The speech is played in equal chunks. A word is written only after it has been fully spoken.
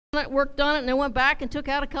worked on it, and I went back and took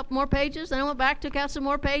out a couple more pages, and I went back, took out some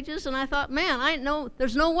more pages, and I thought, man,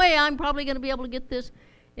 there's no way I'm probably going to be able to get this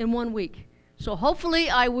in 1 week. So hopefully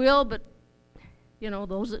I will, but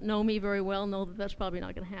those that know me very well know that that's probably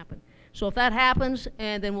not going to happen. So if that happens,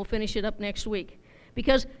 and then we'll finish it up next week.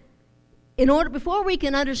 Because before we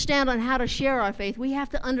can understand on how to share our faith, we have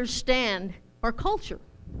to understand our culture.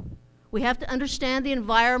 We have to understand the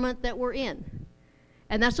environment that we're in.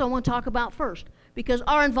 And that's what I want to talk about first. Because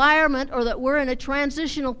our environment, or that we're in a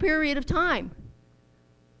transitional period of time.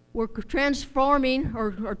 We're transforming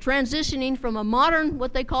or transitioning from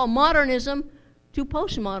what they call modernism, to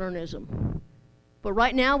postmodernism. But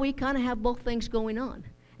right now we kind of have both things going on.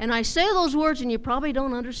 And I say those words and you probably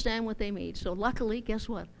don't understand what they mean. So luckily, guess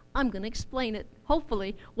what? I'm going to explain it,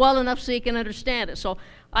 hopefully, well enough so you can understand it. So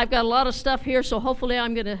I've got a lot of stuff here, so hopefully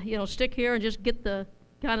I'm going to stick here and just get the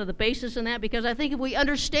kind of the basis in that, because I think if we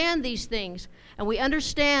understand these things and we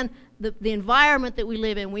understand the environment that we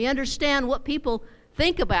live in, we understand what people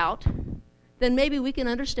think about, then maybe we can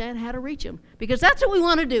understand how to reach them. Because that's what we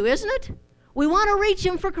want to do, isn't it? We want to reach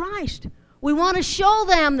them for Christ. We want to show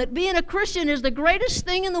them that being a Christian is the greatest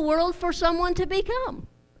thing in the world for someone to become.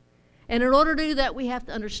 And in order to do that, we have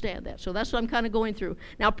to understand that. So that's what I'm kind of going through.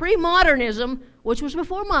 Now, pre-modernism, which was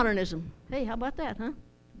before modernism. Hey, how about that, huh?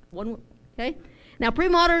 Okay. Now,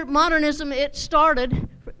 pre-modernism,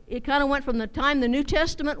 it kind of went from the time the New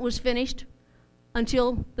Testament was finished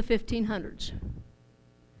until the 1500s.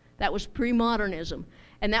 That was pre-modernism.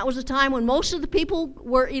 And that was a time when most of the people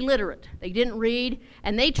were illiterate. They didn't read,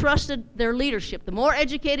 and they trusted their leadership. The more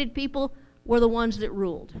educated people were the ones that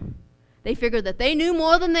ruled. They figured that they knew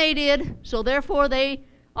more than they did, so therefore they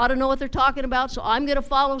ought to know what they're talking about, so I'm going to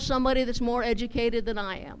follow somebody that's more educated than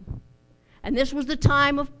I am. And this was the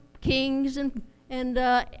time of kings and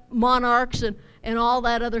monarchs and all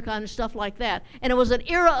that other kind of stuff like that. And it was an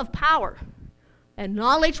era of power. And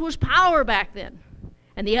knowledge was power back then.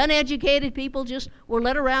 And the uneducated people just were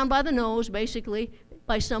led around by the nose, basically,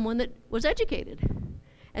 by someone that was educated.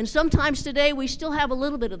 And sometimes today we still have a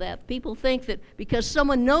little bit of that. People think that because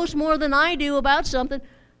someone knows more than I do about something,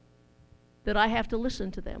 that I have to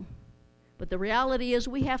listen to them. But the reality is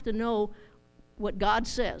we have to know what God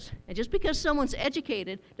says. And just because someone's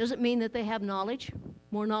educated doesn't mean that they have knowledge,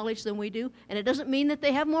 more knowledge than we do, and it doesn't mean that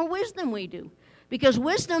they have more wisdom than we do. Because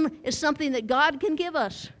wisdom is something that God can give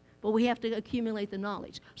us, but we have to accumulate the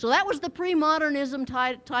knowledge. So that was the pre-modernism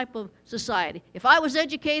type of society. If I was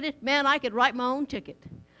educated, man, I could write my own ticket.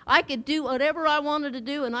 I could do whatever I wanted to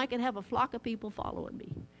do, and I could have a flock of people following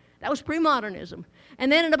me. That was pre-modernism.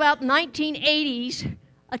 And then in about 1980s,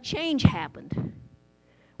 a change happened.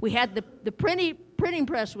 We had the printing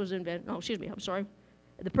press was invented. No, excuse me, I'm sorry.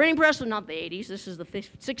 The printing press was not the 80s. This is the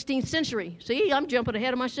 16th century. See, I'm jumping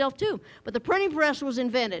ahead of myself too. But the printing press was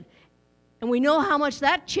invented. And we know how much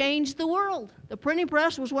that changed the world. The printing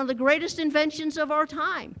press was one of the greatest inventions of our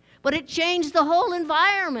time. But it changed the whole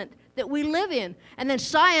environment that we live in. And then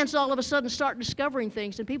science all of a sudden started discovering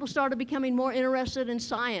things, and people started becoming more interested in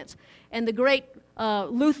science. And the great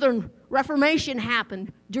Lutheran Reformation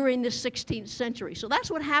happened during the 16th century. So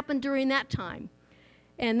that's what happened during that time.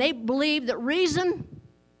 And they believed that reason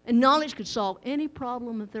and knowledge could solve any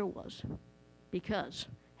problem that there was. Because,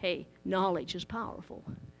 hey, knowledge is powerful.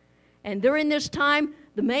 And during this time,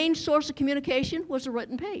 the main source of communication was the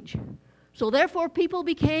written page. So therefore, people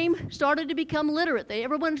started to become literate.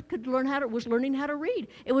 Everyone was learning how to read.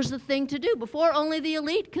 It was the thing to do. Before, only the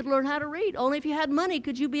elite could learn how to read. Only if you had money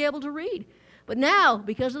could you be able to read. But now,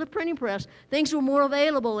 because of the printing press, things were more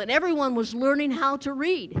available, and everyone was learning how to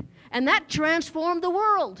read. And that transformed the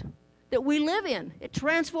world that we live in. It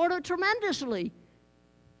transformed it tremendously.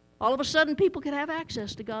 All of a sudden, people could have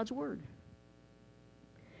access to God's Word.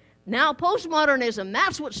 Now, postmodernism,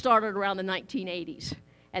 that's what started around the 1980s.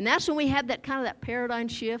 And that's when we had that kind of that paradigm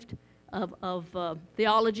shift of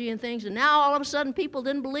theology and things. And now, all of a sudden, people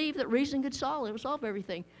didn't believe that reason could solve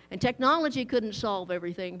everything. And technology couldn't solve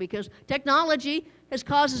everything, because technology has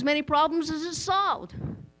caused as many problems as it's solved.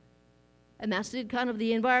 And that's kind of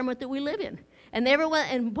the environment that we live in. And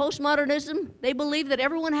in postmodernism, they believe that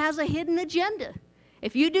everyone has a hidden agenda.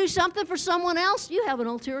 If you do something for someone else, you have an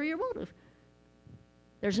ulterior motive.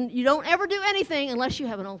 You don't ever do anything unless you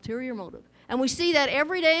have an ulterior motive. And we see that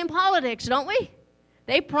every day in politics, don't we?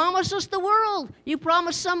 They promise us the world. You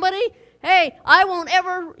promise somebody, hey,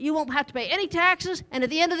 you won't have to pay any taxes, and at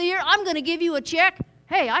the end of the year, I'm going to give you a check.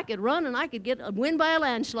 Hey, I could run and I could win by a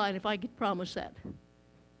landslide if I could promise that.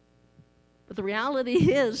 But the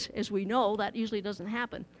reality is, as we know, that usually doesn't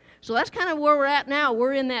happen. So that's kind of where we're at now.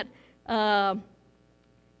 We're in that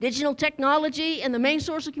Digital technology and the main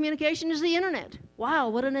source of communication is the internet. Wow,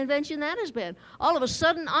 what an invention that has been. All of a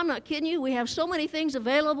sudden, I'm not kidding you, we have so many things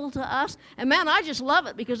available to us. And man, I just love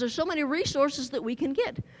it because there's so many resources that we can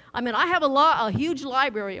get. I mean, I have a huge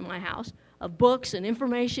library in my house of books and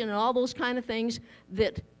information and all those kind of things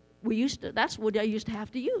that that's what I used to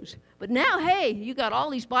have to use. But now, hey, you got all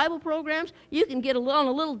these Bible programs. You can get on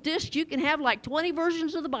a little disc, you can have like 20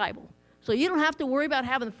 versions of the Bible. So you don't have to worry about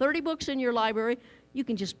having 30 books in your library. You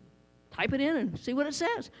can just type it in and see what it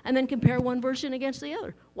says, and then compare one version against the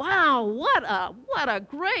other. Wow, what a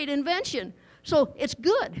great invention. So it's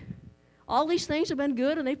good. All these things have been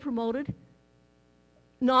good, and they've promoted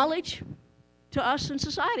knowledge to us in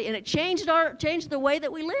society, and it changed the way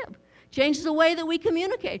that we live, changed the way that we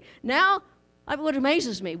communicate. Now, what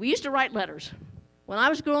amazes me, we used to write letters. When I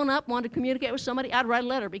was growing up, wanted to communicate with somebody, I'd write a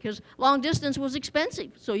letter because long distance was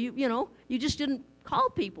expensive. So you just didn't call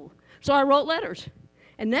people. So I wrote letters.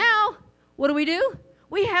 And now, what do?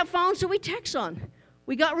 We have phones that we text on.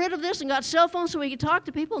 We got rid of this and got cell phones so we could talk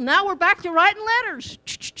to people. Now we're back to writing letters.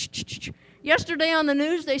 Yesterday on the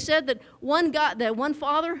news, they said that one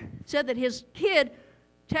father said that his kid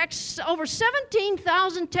texts over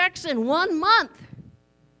 17,000 texts in 1 month.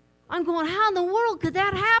 I'm going, how in the world could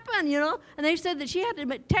that happen, And they said that she had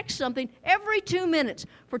to text something every 2 minutes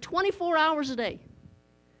for 24 hours a day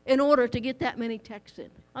in order to get that many texts in.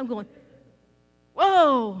 I'm going,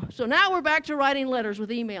 whoa. So now we're back to writing letters with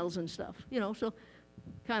emails and stuff, so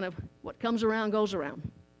kind of what comes around goes around.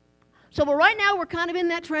 So but right now we're kind of in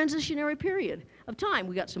that transitionary period of time.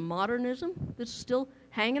 We got some modernism that's still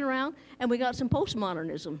hanging around, and we got some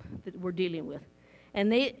postmodernism that we're dealing with.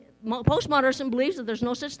 And postmodernism believes that there's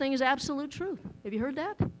no such thing as absolute truth. Have you heard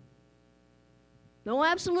that? No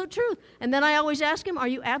absolute truth. And then I always ask them, are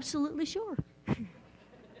you absolutely sure?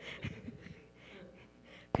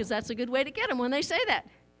 Because that's a good way to get them when they say that.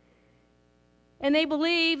 And they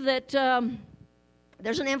believe that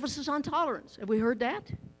there's an emphasis on tolerance. Have we heard that?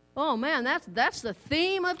 Oh, man, that's the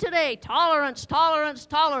theme of today. Tolerance, tolerance,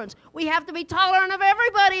 tolerance. We have to be tolerant of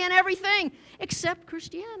everybody and everything except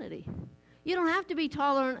Christianity. You don't have to be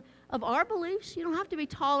tolerant of our beliefs. You don't have to be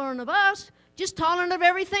tolerant of us. Just tolerant of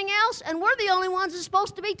everything else. And we're the only ones that's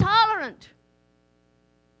supposed to be tolerant.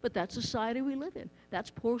 But that's the society we live in. That's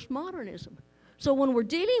postmodernism. So when we're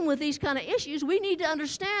dealing with these kind of issues, we need to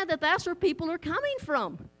understand that that's where people are coming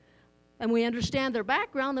from. And we understand their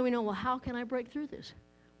background, then we know, well, how can I break through this?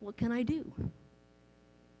 What can I do?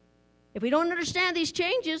 If we don't understand these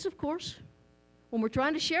changes, of course, when we're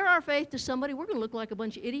trying to share our faith to somebody, we're going to look like a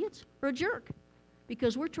bunch of idiots or a jerk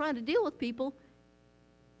because we're trying to deal with people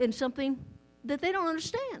in something that they don't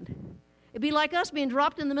understand. It'd be like us being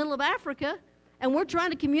dropped in the middle of Africa, and we're trying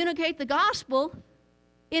to communicate the gospel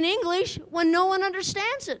in English when no one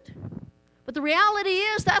understands it. But the reality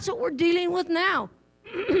is that's what we're dealing with now.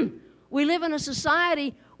 We live in a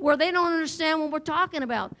society where they don't understand what we're talking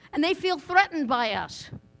about, and they feel threatened by us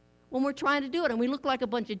when we're trying to do it, and we look like a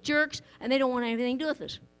bunch of jerks, and they don't want anything to do with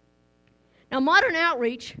us. Now, modern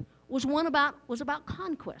outreach was about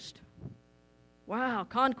conquest. Wow,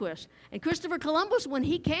 conquest. And Christopher Columbus, when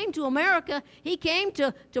he came to America, he came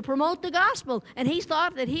to promote the gospel, and he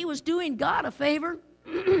thought that he was doing God a favor.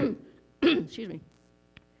 Excuse me.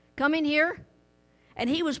 Coming here, and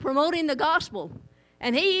he was promoting the gospel,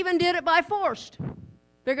 and he even did it by force.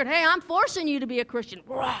 Figured, hey, I'm forcing you to be a Christian.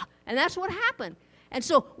 And that's what happened. And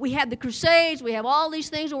so we had the Crusades, we have all these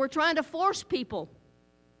things where we're trying to force people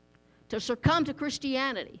to succumb to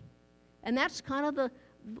Christianity. And that's kind of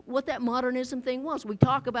what that modernism thing was. We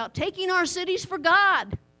talk about taking our cities for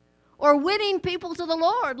God or winning people to the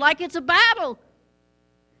Lord like it's a battle.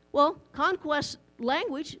 Well, conquest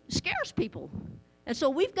language scares people. And so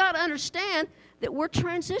we've got to understand that we're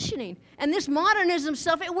transitioning. And this modernism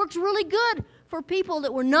stuff, it works really good for people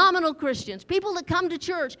that were nominal Christians, people that come to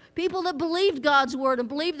church, people that believed God's word and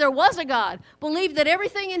believed there was a God, believed that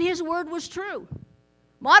everything in his word was true.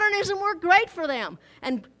 Modernism worked great for them.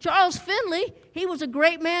 And Charles Finley, he was a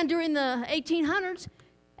great man during the 1800s,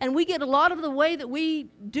 and we get a lot of the way that we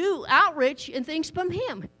do outreach and things from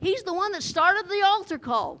him. He's the one that started the altar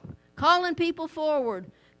call, calling people forward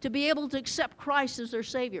to be able to accept Christ as their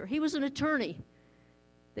Savior. He was an attorney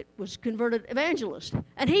that was converted evangelist.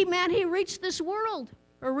 And he reached this world,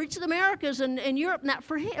 or reached the Americas and Europe, not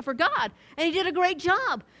for God. And he did a great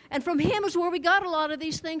job. And from him is where we got a lot of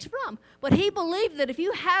these things from. But he believed that if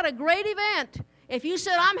you had a great event, if you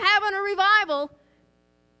said, I'm having a revival,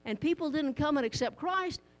 and people didn't come and accept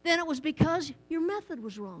Christ, then it was because your method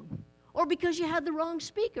was wrong, or because you had the wrong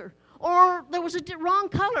speaker, or there was a wrong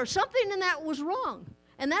color. Something in that was wrong.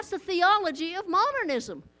 And that's the theology of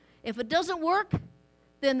modernism. If it doesn't work,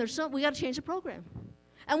 then we got to change the program.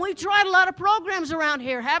 And we've tried a lot of programs around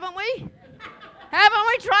here, haven't we? Haven't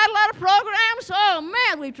we tried a lot of programs? Oh,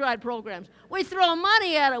 man, we've tried programs. We throw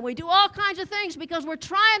money at it. We do all kinds of things because we're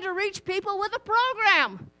trying to reach people with a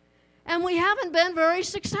program. And we haven't been very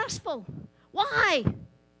successful. Why?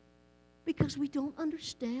 Because we don't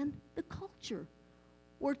understand the culture.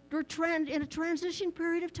 We're in a transition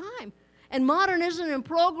period of time. And modernism and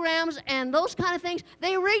programs and those kind of things,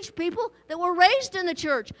 they reach people that were raised in the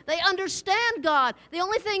church. They understand God. The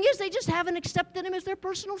only thing is they just haven't accepted Him as their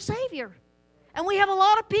personal Savior. And we have a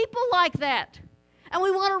lot of people like that. And we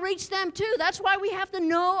want to reach them too. That's why we have to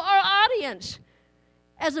know our audience.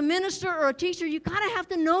 As a minister or a teacher, you kind of have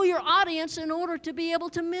to know your audience in order to be able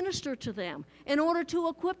to minister to them, in order to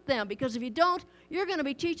equip them. Because if you don't, you're going to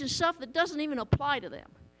be teaching stuff that doesn't even apply to them.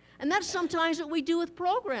 And that's sometimes what we do with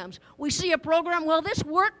programs. We see a program, well, this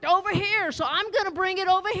worked over here, so I'm going to bring it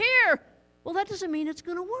over here. Well, that doesn't mean it's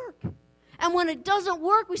going to work. And when it doesn't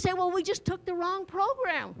work, we say, well, we just took the wrong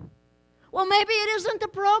program. Well, maybe it isn't the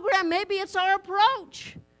program. Maybe it's our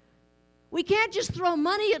approach. We can't just throw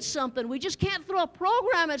money at something. We just can't throw a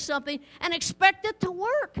program at something and expect it to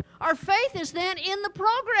work. Our faith is then in the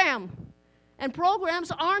program. And programs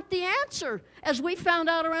aren't the answer, as we found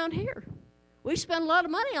out around here. We spend a lot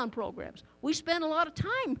of money on programs. We spend a lot of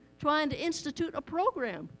time trying to institute a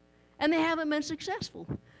program. And they haven't been successful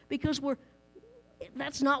because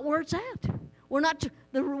that's not where it's at. We're not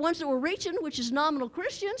the ones that we're reaching, which is nominal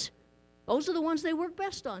Christians. Those are the ones they work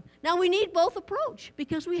best on. Now, we need both approach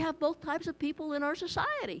because we have both types of people in our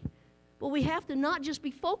society. But we have to not just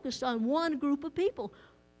be focused on one group of people.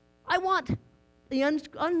 I want the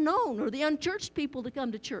unknown or the unchurched people to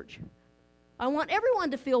come to church. I want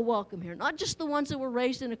everyone to feel welcome here, not just the ones that were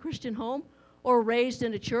raised in a Christian home or raised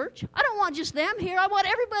in a church. I don't want just them here. I want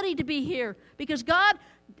everybody to be here because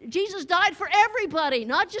Jesus died for everybody,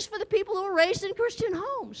 not just for the people who were raised in Christian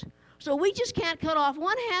homes. So we just can't cut off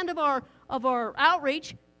one hand of our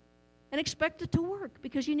outreach and expect it to work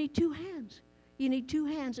because you need two hands. You need two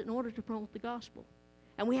hands in order to promote the gospel.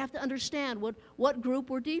 And we have to understand what group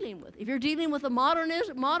we're dealing with. If you're dealing with a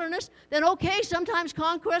modernist, then okay, sometimes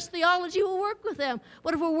conquest theology will work with them.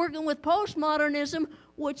 But if we're working with postmodernism,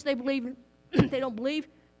 which they don't believe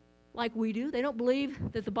like we do. They don't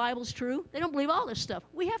believe that the Bible's true. They don't believe all this stuff.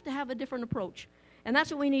 We have to have a different approach. And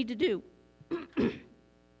that's what we need to do.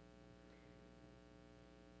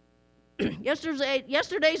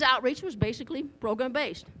 Yesterday's outreach was basically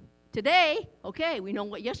program-based. Today, okay, we know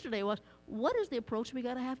what yesterday was. What is the approach we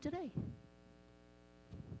got to have today?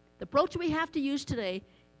 The approach we have to use today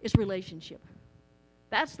is relationship.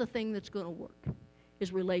 That's the thing that's going to work,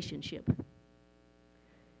 is relationship.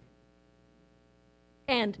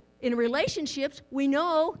 And in relationships, we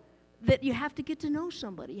know that you have to get to know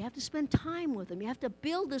somebody. You have to spend time with them. You have to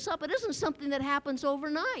build this up. It isn't something that happens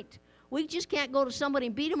overnight. We just can't go to somebody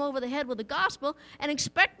and beat them over the head with the gospel and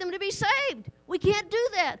expect them to be saved. We can't do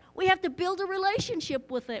that. We have to build a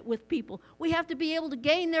relationship with people. We have to be able to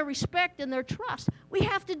gain their respect and their trust. We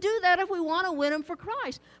have to do that if we want to win them for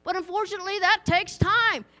Christ. But unfortunately, that takes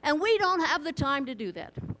time, and we don't have the time to do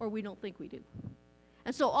that, or we don't think we do.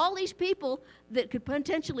 And so all these people that could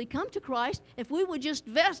potentially come to Christ, if we would just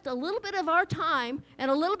invest a little bit of our time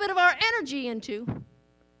and a little bit of our energy into,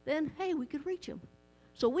 then, hey, we could reach them.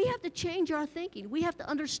 So we have to change our thinking. We have to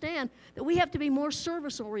understand that we have to be more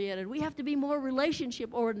service-oriented. We have to be more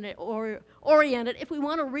relationship-oriented if we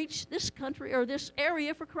want to reach this country or this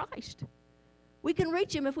area for Christ. We can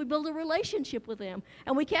reach them if we build a relationship with them,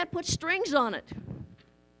 and we can't put strings on it.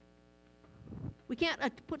 We can't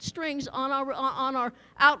put strings on our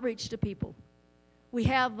outreach to people. We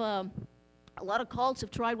have a lot of cults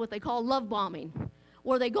have tried what they call love bombing,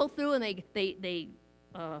 where they go through and they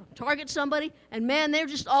target somebody, and man, they're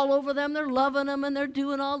just all over them. They're loving them, and they're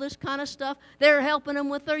doing all this kind of stuff. They're helping them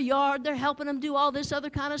with their yard. They're helping them do all this other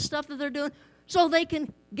kind of stuff that they're doing so they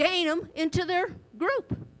can gain them into their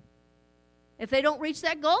group. If they don't reach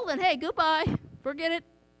that goal, then hey, goodbye. Forget it.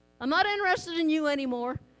 I'm not interested in you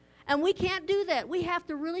anymore. And we can't do that. We have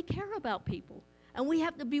to really care about people. And we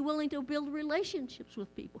have to be willing to build relationships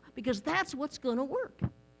with people because that's what's going to work.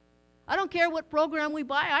 I don't care what program we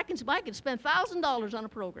buy. I can spend $1,000 on a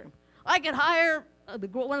program. I could hire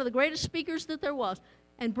one of the greatest speakers that there was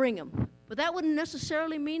and bring them. But that wouldn't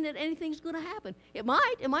necessarily mean that anything's going to happen. It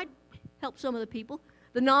might help some of the people.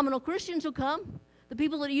 The nominal Christians will come. The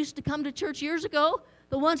people that used to come to church years ago,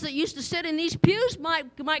 the ones that used to sit in these pews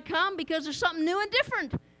might come because there's something new and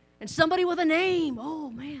different. And somebody with a name.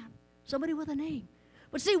 Oh, man, somebody with a name.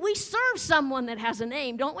 But see, we serve someone that has a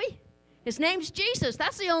name, don't we? His name's Jesus.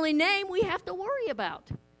 That's the only name we have to worry about.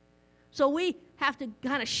 So we have to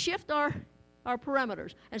kind of shift our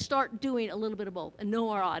parameters and start doing a little bit of both and know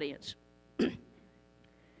our audience.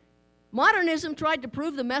 Modernism tried to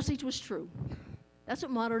prove the message was true. That's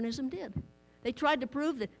what modernism did. They tried to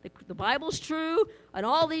prove that the Bible's true and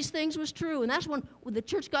all these things was true. And that's when the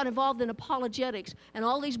church got involved in apologetics, and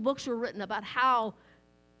all these books were written about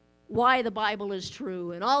why the Bible is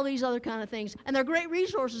true and all these other kind of things. And they're great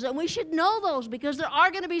resources, and we should know those, because there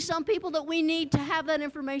are going to be some people that we need to have that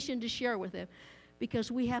information to share with them,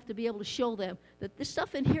 because we have to be able to show them that this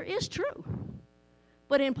stuff in here is true.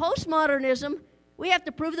 But in postmodernism, we have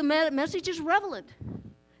to prove the message is relevant.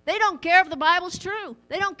 They don't care if the Bible's true.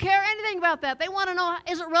 They don't care anything about that. They want to know,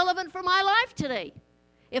 is it relevant for my life today?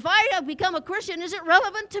 If I have become a Christian, is it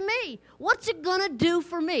relevant to me? What's it going to do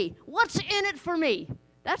for me? What's in it for me?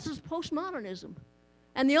 That's just postmodernism.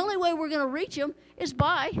 And the only way we're going to reach them is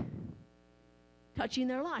by touching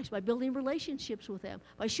their lives, by building relationships with them,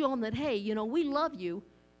 by showing them that, hey, we love you,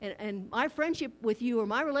 and my friendship with you or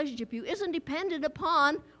my relationship with you isn't dependent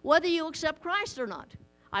upon whether you accept Christ or not.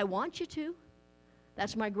 I want you to.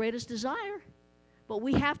 That's my greatest desire. But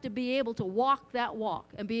we have to be able to walk that walk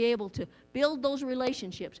and be able to build those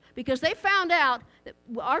relationships, because they found out that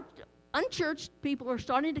our unchurched people are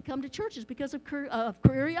starting to come to churches because of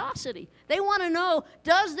curiosity. They want to know,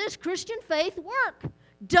 does this Christian faith work?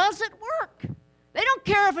 Does it work? They don't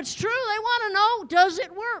care if it's true. They want to know, does it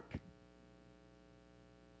work?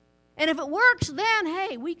 And if it works, then,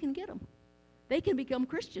 hey, we can get them. They can become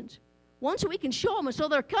Christians. Once we can show them, and so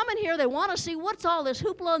they're coming here, they want to see what's all this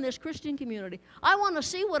hoopla in this Christian community. I want to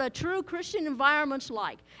see what a true Christian environment's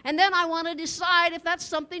like. And then I want to decide if that's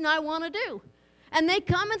something I want to do. And they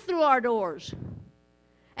come in through our doors.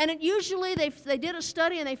 And usually they did a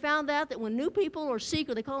study, and they found out that when new people or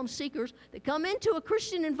seekers, they call them seekers, they come into a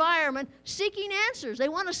Christian environment seeking answers. They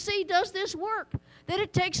want to see, does this work? That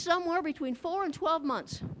it takes somewhere between 4 and 12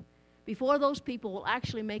 months before those people will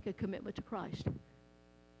actually make a commitment to Christ.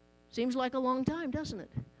 Seems like a long time, doesn't it?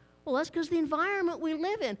 Well, that's because the environment we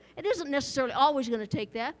live in. It isn't necessarily always going to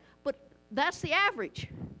take that, but that's the average.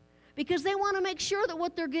 Because they want to make sure that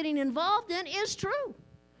what they're getting involved in is true.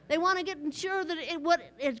 They want to get sure that what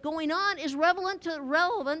is going on is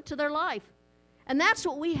relevant to their life. And that's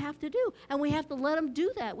what we have to do. And we have to let them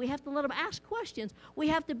do that. We have to let them ask questions. We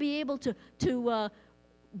have to be able to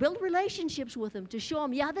build relationships with them, to show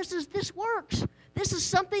them, yeah, this works. This is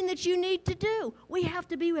something that you need to do. We have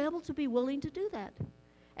to be able to be willing to do that.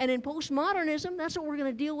 And in postmodernism, that's what we're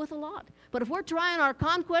going to deal with a lot. But if we're trying our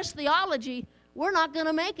conquest theology, we're not going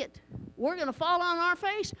to make it. We're going to fall on our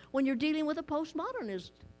face when you're dealing with a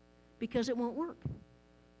postmodernist, because it won't work.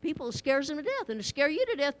 People, it scares them to death, and it scare you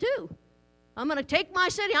to death too. I'm going to take my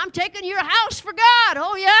city. I'm taking your house for God.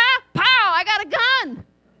 Oh, yeah? Pow, I got a gun.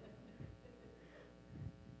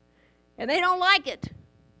 And they don't like it.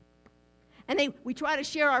 And we try to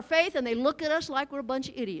share our faith, and they look at us like we're a bunch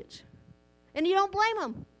of idiots. And you don't blame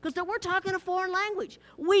them, because we're talking a foreign language.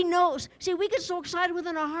 We know. See, we get so excited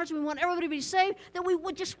within our hearts, we want everybody to be saved, that we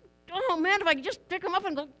would just, oh, man, if I could just pick them up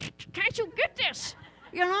and go, can't you get this?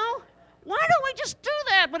 You know? Why don't we just do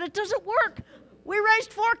that? But it doesn't work. We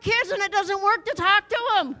raised 4 kids, and it doesn't work to talk to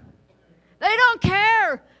them. They don't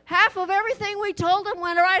care. Half of everything we told them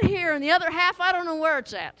went right here, and the other half, I don't know where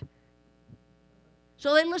it's at.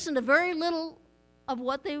 So they listened to very little of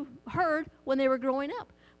what they heard when they were growing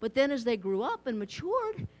up. But then as they grew up and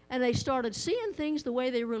matured, and they started seeing things the way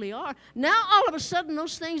they really are, now all of a sudden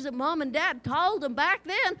those things that mom and dad told them back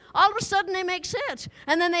then, all of a sudden they make sense.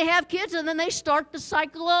 And then they have kids, and then they start the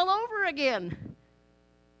cycle all over again.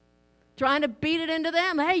 Trying to beat it into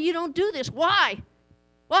them. Hey, you don't do this. Why?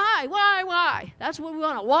 Why? That's what we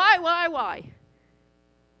want. Why?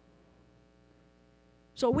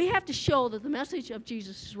 So we have to show that the message of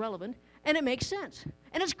Jesus is relevant, and it makes sense,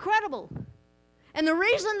 and it's credible. And the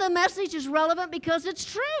reason the message is relevant, because it's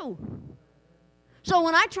true. So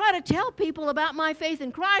when I try to tell people about my faith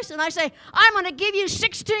in Christ, and I say, I'm going to give you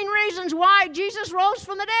 16 reasons why Jesus rose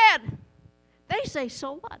from the dead, they say,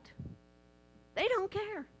 so what? They don't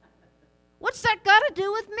care. What's that got to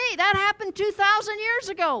do with me? That happened 2,000 years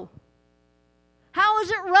ago. How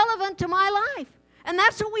is it relevant to my life? And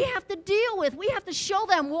that's what we have to deal with. We have to show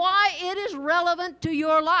them why it is relevant to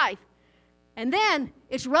your life. And then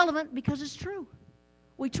it's relevant because it's true.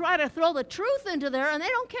 We try to throw the truth into there, and they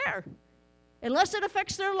don't care. Unless it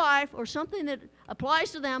affects their life or something that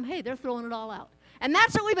applies to them, hey, they're throwing it all out. And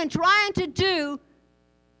that's what we've been trying to do,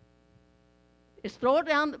 is throw it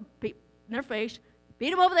down in their face,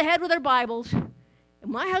 beat them over the head with their Bibles.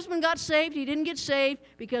 And my husband got saved. He didn't get saved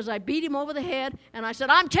because I beat him over the head. And I said,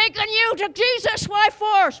 I'm taking you to Jesus by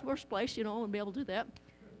force. Worst place, and be able to do that.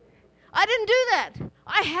 I didn't do that.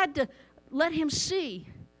 I had to let him see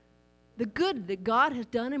the good that God has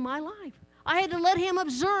done in my life. I had to let him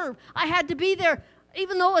observe. I had to be there.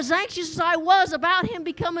 Even though as anxious as I was about him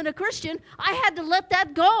becoming a Christian, I had to let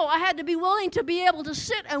that go. I had to be willing to be able to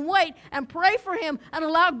sit and wait and pray for him and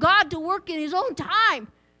allow God to work in his own time.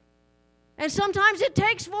 And sometimes it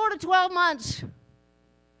takes 4 to 12 months.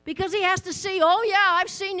 Because he has to see, oh yeah, I've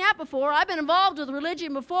seen that before. I've been involved with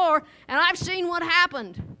religion before, and I've seen what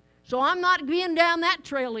happened. So I'm not being down that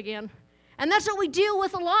trail again. And that's what we deal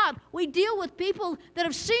with a lot. We deal with people that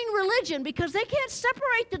have seen religion because they can't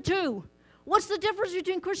separate the two. What's the difference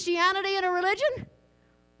between Christianity and a religion?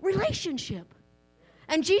 Relationship.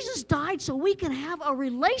 And Jesus died so we can have a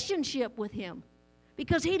relationship with him.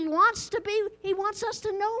 Because he wants us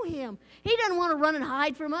to know him. He doesn't want to run and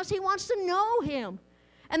hide from us. He wants to know him.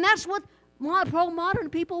 And that's what pro-modern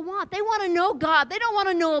people want. They want to know God. They don't want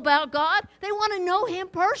to know about God. They want to know him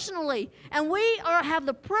personally. And we have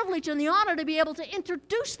the privilege and the honor to be able to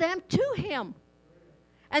introduce them to him.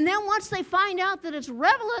 And then once they find out that it's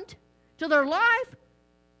relevant to their life,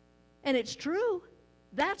 and it's true,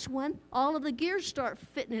 that's when all of the gears start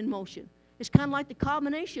fitting in motion. It's kind of like the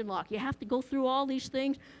combination lock. You have to go through all these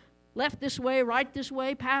things, left this way, right this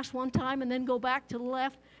way, pass one time, and then go back to the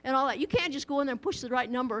left, and all that. You can't just go in there and push the right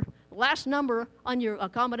number, the last number on your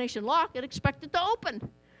combination lock, and expect it to open.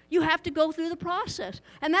 You have to go through the process.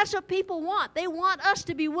 And that's what people want. They want us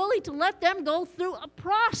to be willing to let them go through a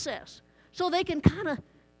process so they can kind of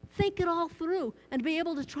think it all through and be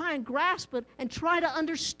able to try and grasp it and try to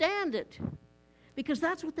understand it. Because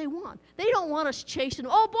that's what they want. They don't want us chasing,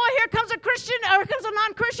 oh boy, here comes a Christian, or here comes a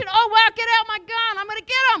non-Christian. Oh, wow, get out my gun. I'm going to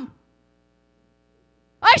get him.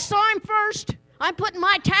 I saw him first. I'm putting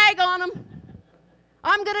my tag on him.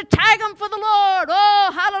 I'm going to tag him for the Lord.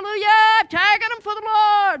 Oh, hallelujah, I'm tagging him for the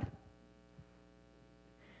Lord.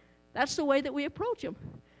 That's the way that we approach him.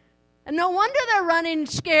 And no wonder they're running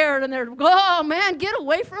scared and they're, oh, man, get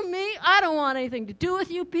away from me. I don't want anything to do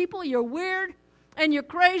with you people. You're weird and you're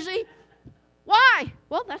crazy. Why?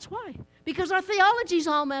 Well, that's why. Because our theology's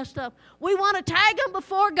all messed up. We want to tag them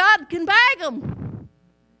before God can bag them.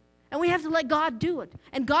 And we have to let God do it.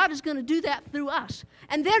 And God is going to do that through us.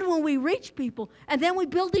 And then when we reach people, and then we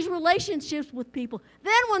build these relationships with people,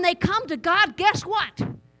 then when they come to God, guess what?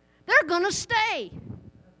 They're going to stay.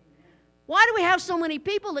 Why do we have so many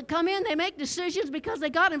people that come in, they make decisions because they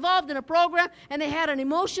got involved in a program, and they had an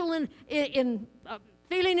emotional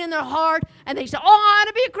feeling in their heart, and they say, oh, I want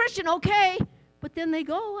to be a Christian, okay. But then they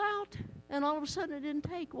go out, and all of a sudden it didn't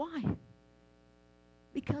take. Why?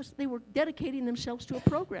 Because they were dedicating themselves to a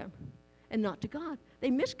program and not to God. They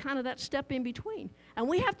missed kind of that step in between. And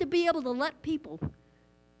we have to be able to let people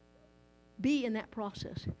be in that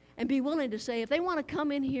process and be willing to say, if they want to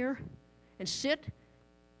come in here and sit,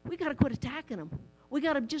 we got to quit attacking them. We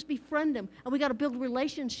got to just befriend them, and we got to build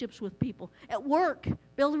relationships with people. At work,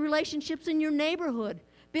 build relationships in your neighborhood.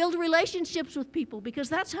 Build relationships with people, because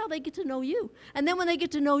that's how they get to know you. And then when they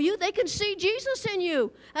get to know you, they can see Jesus in you.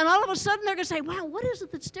 And all of a sudden they're going to say, wow, what is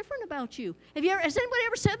it that's different about you? Has anybody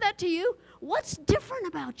ever said that to you? What's different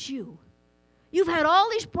about you? You've had all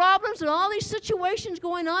these problems and all these situations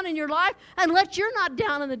going on in your life, and yet you're not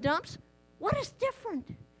down in the dumps. What is different?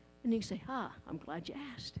 And you can say, I'm glad you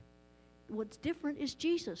asked. What's different is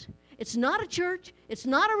Jesus. It's not a church. It's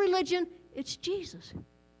not a religion. It's Jesus.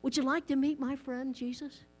 Would you like to meet my friend,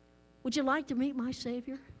 Jesus? Would you like to meet my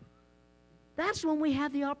Savior? That's when we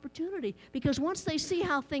have the opportunity. Because once they see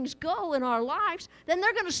how things go in our lives, then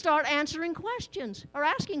they're going to start answering questions or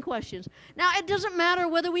asking questions. Now, it doesn't matter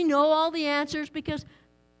whether we know all the answers, because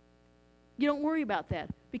you don't worry about that.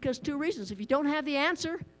 Because 2 reasons. If you don't have the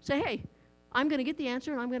answer, say, hey, I'm going to get the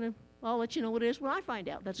answer, and I'll let you know what it is when I find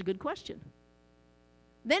out. That's a good question.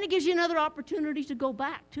 Then it gives you another opportunity to go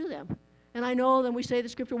back to them. And I know then we say the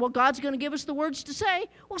scripture, well, God's going to give us the words to say.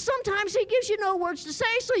 Well, sometimes he gives you no words to say,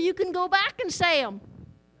 so you can go back and say them.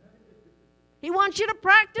 He wants you to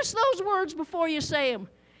practice those words before you say them.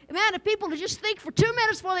 And man, if people would just think for 2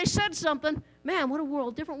 minutes before they said something, man, what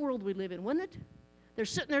a different world we live in, wouldn't it? They're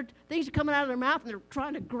sitting there, things are coming out of their mouth, and they're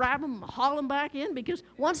trying to grab them and haul them back in, because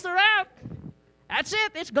once they're out, that's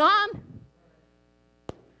it, it's gone.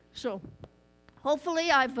 So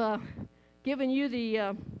hopefully I've given you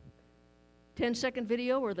the 10-second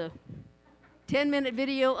video or the 10-minute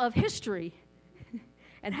video of history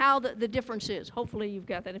and how the difference is. Hopefully you've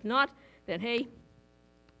got that. If not, then hey,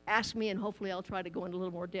 ask me, and hopefully I'll try to go into a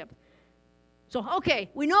little more depth. So, okay,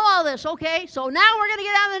 we know all this, okay? So now we're going to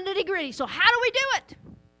get down to the nitty-gritty. So how do we do it?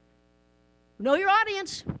 Know your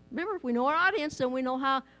audience. Remember, if we know our audience, then we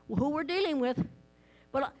know who we're dealing with.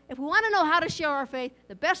 But if we want to know how to share our faith,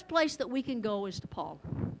 the best place that we can go is to Paul,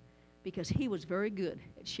 because he was very good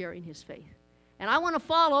at sharing his faith. And I want to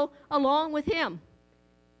follow along with him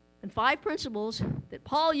and 5 principles that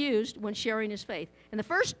Paul used when sharing his faith. And the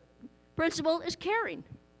first principle is caring.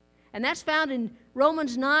 And that's found in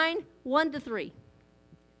Romans 9, 1-3.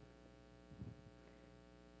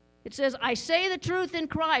 It says, I say the truth in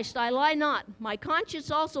Christ, I lie not. My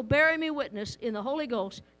conscience also bearing me witness in the Holy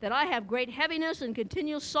Ghost, that I have great heaviness and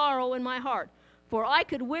continual sorrow in my heart. For I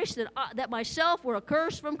could wish that myself were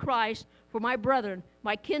accursed from Christ for my brethren,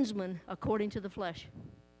 my kinsmen, according to the flesh.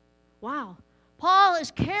 Wow. Paul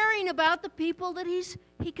is caring about the people that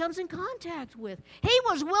he comes in contact with. He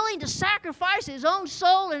was willing to sacrifice his own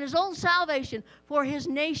soul and his own salvation for his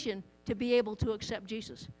nation to be able to accept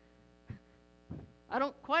Jesus. I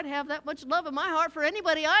don't quite have that much love in my heart for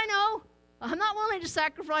anybody I know. I'm not willing to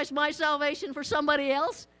sacrifice my salvation for somebody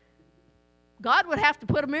else. God would have to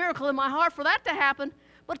put a miracle in my heart for that to happen.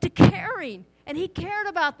 But to caring, and he cared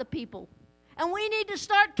about the people. And we need to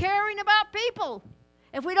start caring about people.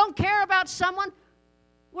 If we don't care about someone,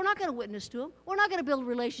 we're not going to witness to them. We're not going to build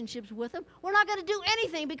relationships with them. We're not going to do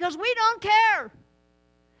anything because we don't care.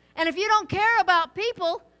 And if you don't care about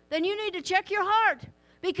people, then you need to check your heart.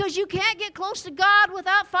 Because you can't get close to God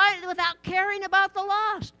without caring about the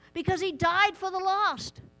lost. Because he died for the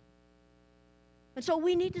lost. And so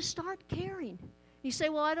we need to start caring. You say,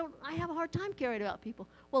 well, I have a hard time caring about people.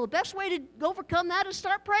 Well, the best way to overcome that is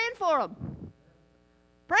start praying for them.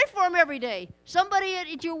 Pray for them every day. Somebody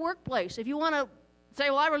at your workplace, if you want to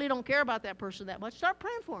say, well, I really don't care about that person that much, start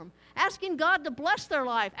praying for them. Asking God to bless their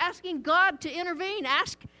life. Asking God to intervene.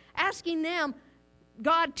 Asking them,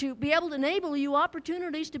 God, to be able to enable you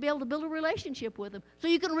opportunities to be able to build a relationship with them so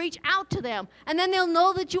you can reach out to them. And then they'll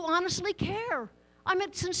know that you honestly care. I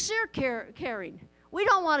mean, sincere caring. We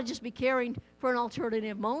don't want to just be caring for an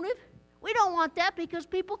alternative motive. We don't want that because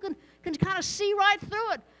people can kind of see right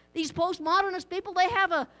through it. These postmodernist people, they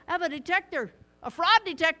have a detector, a fraud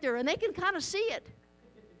detector, and they can kind of see it.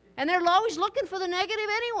 And they're always looking for the negative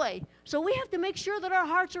anyway. So we have to make sure that our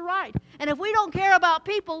hearts are right. And if we don't care about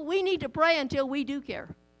people, we need to pray until we do care.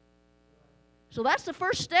 So that's the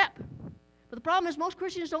first step. But the problem is most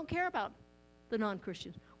Christians don't care about the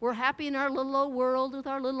non-Christians. We're happy in our little old world with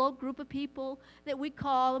our little old group of people that we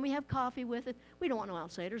call and we have coffee with. It. We don't want no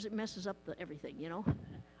outsiders. It messes up everything, you know.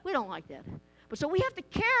 We don't like that. But so we have to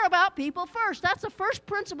care about people first. That's the first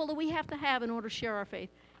principle that we have to have in order to share our faith,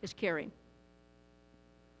 is caring.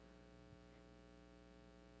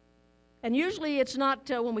 And usually it's not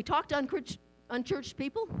when we talk to unchurched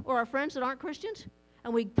people or our friends that aren't Christians,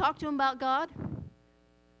 and we talk to them about God,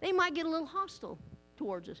 they might get a little hostile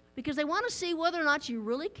towards us because they want to see whether or not you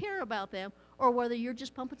really care about them or whether you're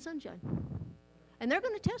just pumping sunshine. And they're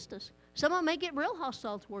going to test us. Some of them may get real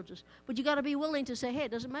hostile towards us, but you got to be willing to say, hey,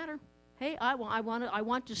 it doesn't matter. Hey, I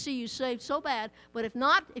want to see you saved so bad, but if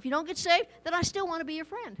you don't get saved, then I still want to be your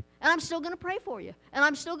friend. And I'm still going to pray for you. And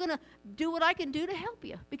I'm still going to do what I can do to help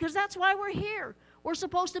you. Because that's why we're here. We're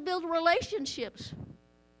supposed to build relationships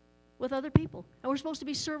with other people. And we're supposed to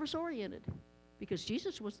be service-oriented. Because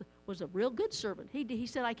Jesus was a real good servant. He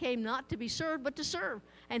said, I came not to be served, but to serve.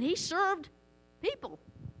 And he served people.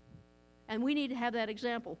 And we need to have that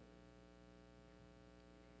example.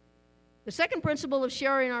 The second principle of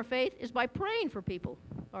sharing our faith is by praying for people.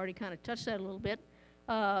 I already kind of touched that a little bit.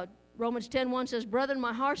 Romans 10:1 says, Brethren,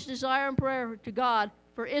 my heart's desire and prayer to God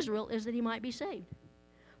for Israel is that he might be saved.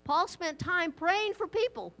 Paul spent time praying for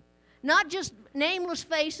people, not just nameless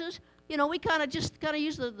faces. You know, we kind of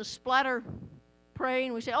use the splatter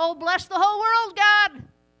praying. We say, oh, bless the whole world, God.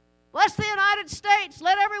 Bless the United States.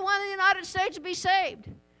 Let everyone in the United States be saved.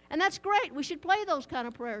 And that's great. We should pray those kind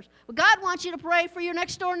of prayers. But God wants you to pray for your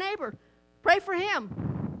next door neighbor. Pray for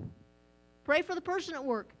him. Pray for the person at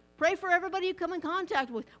work. Pray for everybody you come in contact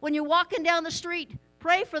with. When you're walking down the street,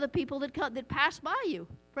 pray for the people that pass by you.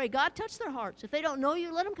 Pray, God, touch their hearts. If they don't know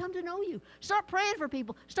you, let them come to know you. Start praying for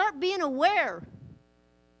people. Start being aware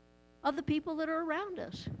of the people that are around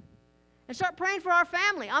us. And start praying for our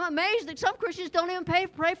family. I'm amazed that some Christians don't even pray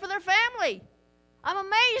for their family. I'm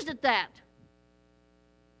amazed at that.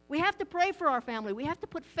 We have to pray for our family. We have to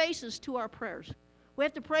put faces to our prayers. We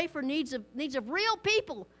have to pray for needs of real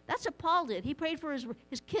people. That's what Paul did. He prayed for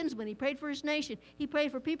his kinsmen. He prayed for his nation. He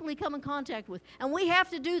prayed for people he come in contact with. And we have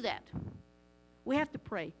to do that. We have to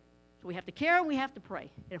pray. So we have to care and we have to pray.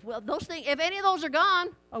 And if any of those are gone,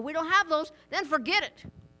 or we don't have those, then forget it.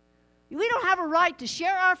 We don't have a right to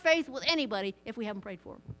share our faith with anybody if we haven't prayed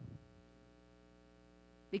for them.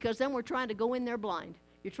 Because then we're trying to go in there blind.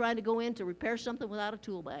 You're trying to go in to repair something without a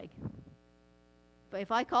tool bag.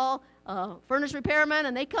 if I call a furnace repairman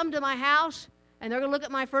and they come to my house and they're going to look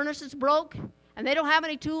at my furnace that's broke and they don't have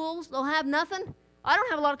any tools, they'll have nothing, I don't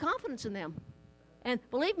have a lot of confidence in them. And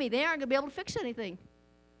believe me, they aren't going to be able to fix anything.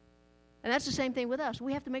 And that's the same thing with us.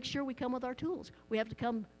 We have to make sure we come with our tools. We have to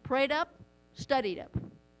come prayed up, studied up,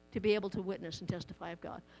 to be able to witness and testify of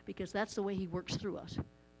God, because that's the way He works through us.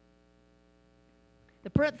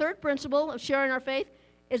 The third principle of sharing our faith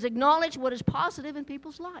is acknowledge what is positive in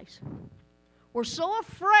people's lives. We're so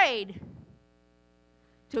afraid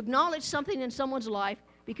to acknowledge something in someone's life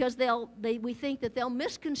because we think that they'll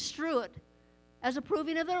misconstrue it as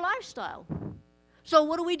approving of their lifestyle. So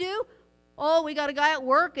what do? Oh, we got a guy at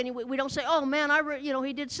work, and we don't say, oh, man,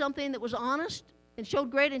 he did something that was honest and showed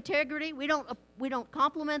great integrity. We don't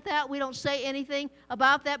compliment that. We don't say anything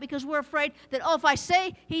about that because we're afraid that, if I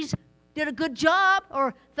say he's did a good job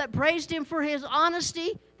or that praised him for his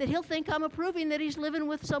honesty, that he'll think I'm approving that he's living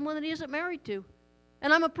with someone that he isn't married to.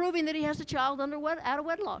 And I'm approving that he has a child out of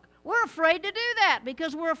wedlock. We're afraid to do that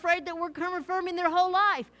because we're afraid that we're confirming their whole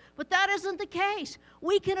life. But that isn't the case.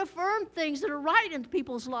 We can affirm things that are right in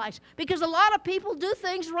people's lives because a lot of people do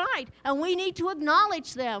things right, and we need to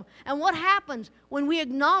acknowledge them. And what happens when we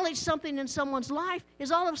acknowledge something in someone's life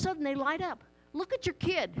is all of a sudden they light up. Look at your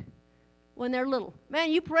kid when they're little.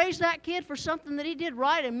 Man, you praise that kid for something that he did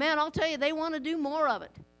right, and man, I'll tell you, they want to do more of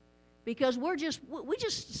it. Because we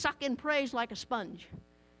just suck in praise like a sponge.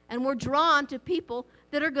 And we're drawn to people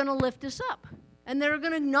that are going to lift us up. And that are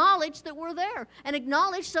going to acknowledge that we're there. And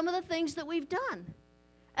acknowledge some of the things that we've done.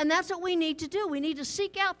 And that's what we need to do. We need to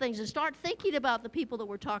seek out things and start thinking about the people that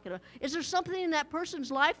we're talking about. Is there something in that person's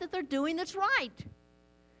life that they're doing that's right?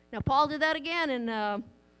 Now, Paul did that again in Acts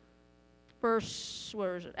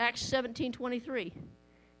 17:23.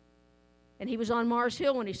 And he was on Mars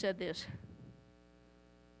Hill when he said this.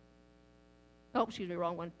 Oh, excuse me,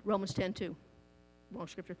 wrong one. Romans 10:2. Wrong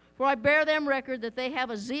scripture. For I bear them record that they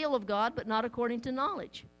have a zeal of God, but not according to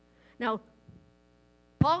knowledge. Now,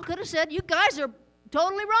 Paul could have said, you guys are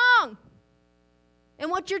totally wrong in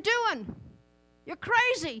what you're doing. You're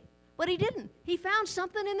crazy. But he didn't. He found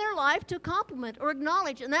something in their life to compliment or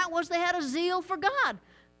acknowledge, and that was they had a zeal for God.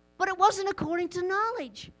 But it wasn't according to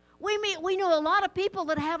knowledge. We know a lot of people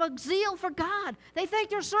that have a zeal for God. They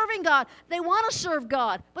think they're serving God. They want to serve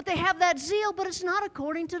God. But they have that zeal, but it's not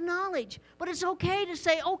according to knowledge. But it's okay to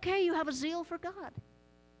say, okay, you have a zeal for God.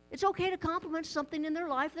 It's okay to compliment something in their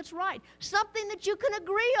life that's right. Something that you can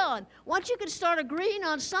agree on. Once you can start agreeing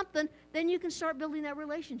on something, then you can start building that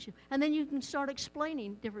relationship. And then you can start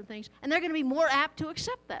explaining different things. And they're going to be more apt to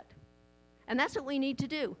accept that. And that's what we need to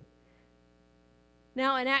do.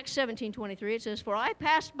 Now, in Acts 17:23, it says, For I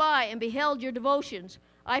passed by and beheld your devotions.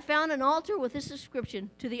 I found an altar with this inscription,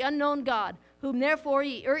 To the unknown God, whom therefore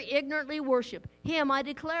ye ignorantly worship. Him I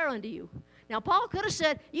declare unto you. Now, Paul could have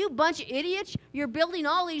said, you bunch of idiots, you're building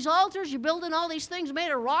all these altars, you're building all these things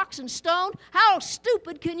made of rocks and stone. How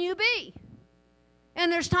stupid can you be? And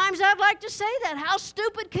there's times I'd like to say that. How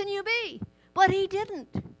stupid can you be? But he didn't.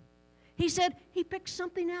 He said, he picked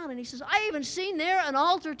something out, and he says, I even seen there an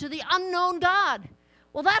altar to the unknown God.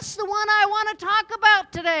 Well, that's the one I want to talk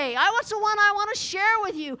about today. That's the one I want to share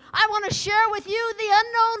with you. I want to share with you the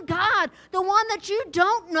unknown God, the one that you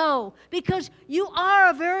don't know, because you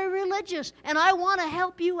are very religious, and I want to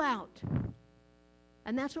help you out.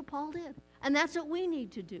 And that's what Paul did. And that's what we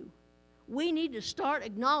need to do. We need to start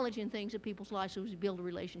acknowledging things in people's lives so we build a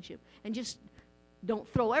relationship. And just don't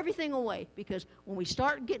throw everything away, because when we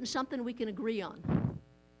start getting something we can agree on,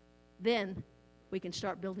 then we can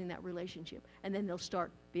start building that relationship. And then they'll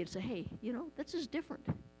start being say, hey, this is different.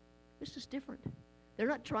 This is different. They're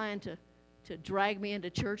not trying to drag me into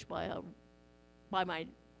church by my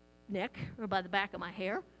neck or by the back of my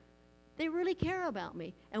hair. They really care about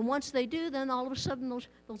me. And once they do, then all of a sudden those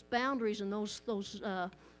boundaries and those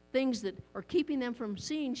things that are keeping them from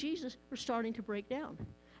seeing Jesus are starting to break down.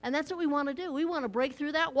 And that's what we want to do. We want to break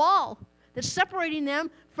through that wall that's separating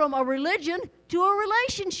them from a religion to a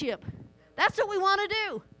relationship. That's what we want to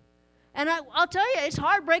do. And I'll tell you, it's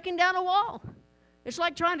hard breaking down a wall. It's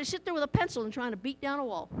like trying to sit there with a pencil and trying to beat down a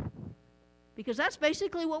wall. Because that's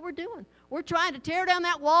basically what we're doing. We're trying to tear down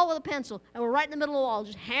that wall with a pencil, and we're right in the middle of the wall,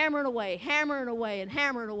 just hammering away, and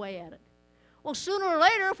hammering away at it. Well, sooner or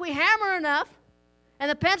later, if we hammer enough, and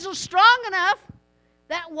the pencil's strong enough,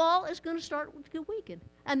 that wall is going to start to weaken.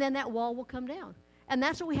 And then that wall will come down. And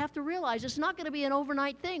that's what we have to realize. It's not going to be an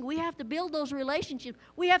overnight thing. We have to build those relationships.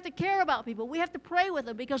 We have to care about people. We have to pray with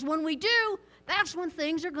them, because when we do, that's when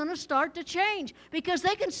things are going to start to change, because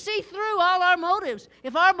they can see through all our motives.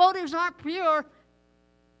 If our motives aren't pure,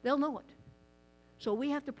 they'll know it. So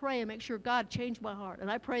we have to pray and make sure, God, change my heart.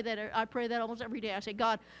 And I pray that almost every day. I say,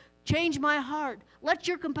 God, change my heart. Let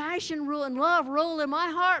your compassion rule and love rule in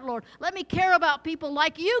my heart, Lord. Let me care about people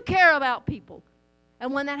like you care about people.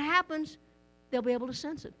 And when that happens, they'll be able to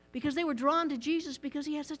sense it. Because they were drawn to Jesus because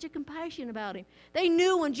he had such a compassion about him. They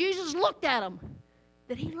knew when Jesus looked at them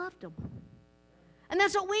that he loved them. And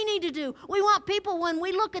that's what we need to do. We want people, when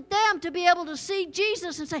we look at them, to be able to see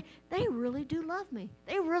Jesus and say, they really do love me.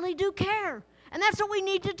 They really do care. And that's what we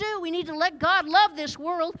need to do. We need to let God love this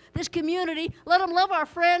world, this community. Let him love our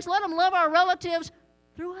friends. Let him love our relatives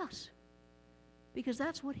through us. Because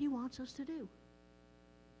that's what he wants us to do.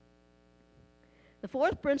 The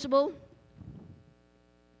fourth principle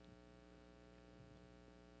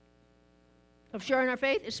of sharing our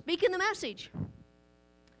faith is speaking the message.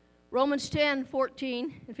 Romans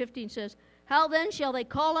 10:14 and 15 says, how then shall they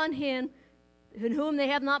call on him in whom they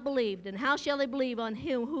have not believed? And how shall they believe on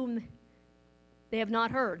him whom they have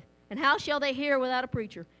not heard? And how shall they hear without a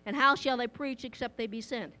preacher? And how shall they preach except they be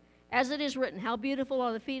sent? As it is written, how beautiful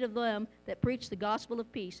are the feet of them that preach the gospel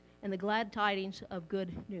of peace and the glad tidings of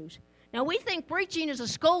good news. Now, we think preaching is a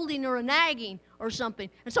scolding or a nagging or something.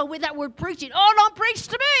 And so with that word preaching, oh, don't preach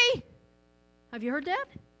to me. Have you heard that?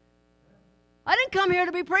 I didn't come here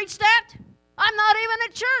to be preached at. I'm not even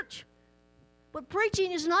at church. But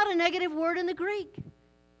preaching is not a negative word in the Greek.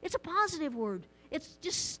 It's a positive word. It's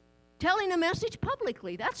just telling a message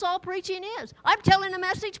publicly. That's all preaching is. I'm telling a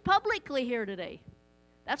message publicly here today.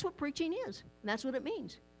 That's what preaching is. And that's what it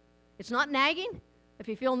means. It's not nagging. If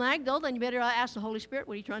you feel nagged, though, then you better ask the Holy Spirit,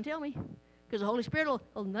 what are you trying to tell me? Because the Holy Spirit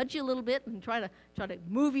will nudge you a little bit and try to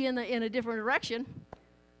move you in a different direction.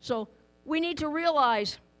 So we need to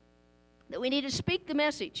realize that we need to speak the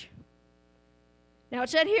message. Now, it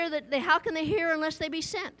said here that how can they hear unless they be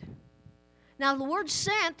sent? Now, the word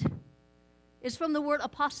sent is from the word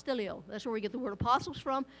apostolio. That's where we get the word apostles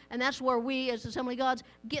from, and that's where we, as Assembly of Gods,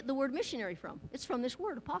 get the word missionary from. It's from this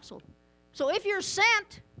word, apostle. So if you're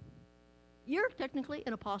sent, you're technically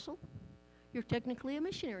an apostle. You're technically a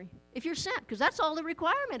missionary. If you're sent, because that's all the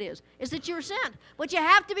requirement is that you're sent. But you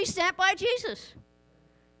have to be sent by Jesus.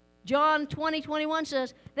 John 20:21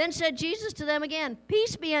 says, then said Jesus to them again,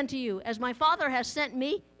 peace be unto you. As my Father has sent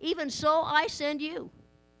me, even so I send you.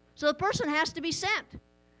 So the person has to be sent.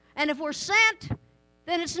 And if we're sent,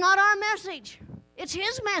 then it's not our message. It's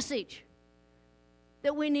his message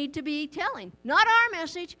that we need to be telling. Not our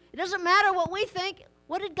message. It doesn't matter what we think.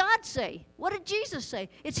 What did God say? What did Jesus say?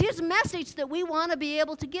 It's his message that we want to be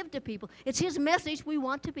able to give to people. It's his message we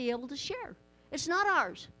want to be able to share. It's not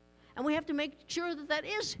ours. And we have to make sure that that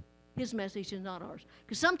is his message and not ours.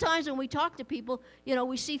 Because sometimes when we talk to people,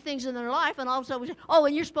 we see things in their life, and all of a sudden we say, oh,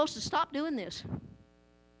 and you're supposed to stop doing this.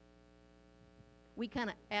 We kind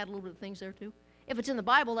of add a little bit of things there too. If it's in the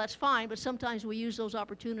Bible, that's fine, but sometimes we use those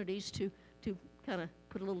opportunities to kind of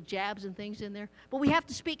put a little jabs and things in there. But we have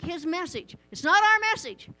to speak his message. It's not our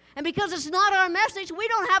message. And because it's not our message, we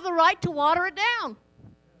don't have the right to water it down.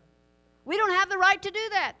 We don't have the right to do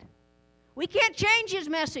that. We can't change his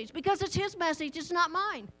message because it's his message, it's not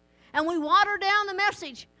mine. And we water down the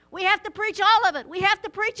message. We have to preach all of it. We have to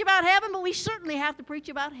preach about heaven, but we certainly have to preach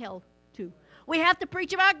about hell too. We have to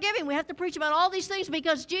preach about giving. We have to preach about all these things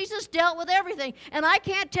because Jesus dealt with everything. And I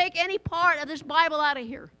can't take any part of this Bible out of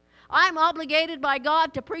here. I'm obligated by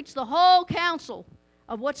God to preach the whole counsel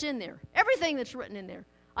of what's in there. Everything that's written in there,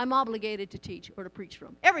 I'm obligated to teach or to preach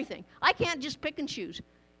from. Everything. I can't just pick and choose.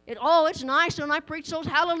 It's nice when I preach those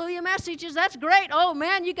hallelujah messages. That's great. Oh,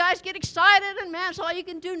 man, you guys get excited, and, man, it's all you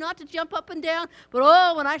can do not to jump up and down. But,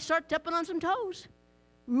 oh, when I start stepping on some toes,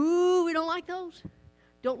 ooh, we don't like those.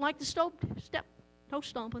 Don't like the toe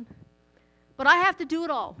stomping. But I have to do it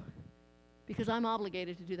all because I'm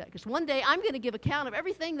obligated to do that. Because one day I'm going to give account of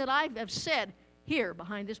everything that I have said here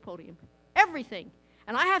behind this podium. Everything.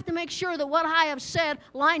 And I have to make sure that what I have said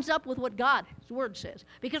lines up with what God's Word says.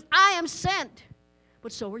 Because I am sent.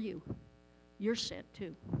 But so are you. You're sent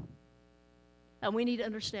too. And we need to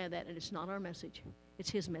understand that. And it's not our message. It's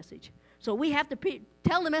his message. So we have to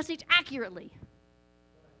tell the message accurately.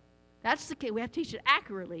 That's the key. We have to teach it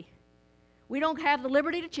accurately. We don't have the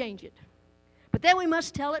liberty to change it. But then we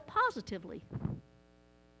must tell it positively.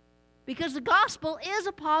 Because the gospel is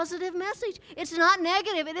a positive message. It's not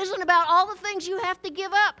negative. It isn't about all the things you have to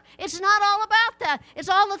give up. It's not all about that. It's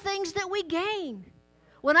all the things that we gain.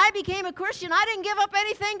 When I became a Christian, I didn't give up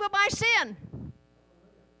anything but my sin.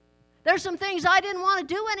 There's some things I didn't want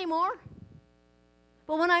to do anymore.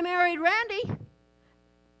 But when I married Randy,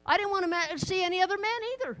 I didn't want to see any other men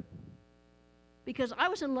either. Because I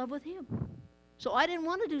was in love with him. So I didn't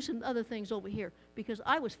want to do some other things over here because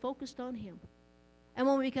I was focused on him. And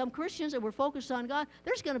when we become Christians and we're focused on God,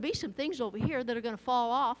 there's going to be some things over here that are going to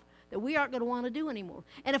fall off that we aren't going to want to do anymore.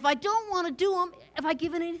 And if I don't want to do them, have I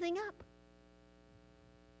given anything up?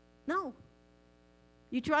 No.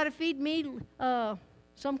 You try to feed me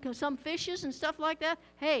some fishes and stuff like that,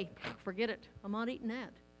 hey, forget it. I'm not eating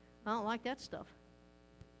that. I don't like that stuff.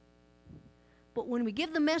 But when we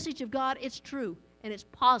give the message of God, it's true and it's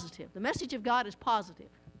positive. The message of God is positive,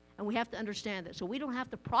 and we have to understand that. So we don't have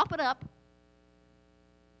to prop it up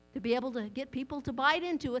to be able to get people to bite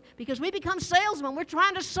into it, because we become salesmen. We're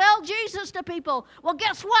trying to sell Jesus to people. Well,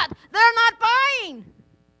 guess what? They're not buying.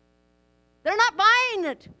 They're not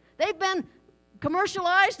buying it. They've been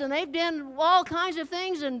commercialized, and they've done all kinds of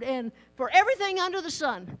things and for everything under the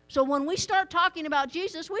sun. So when we start talking about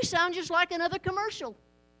Jesus, we sound just like another commercial.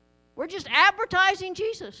 We're just advertising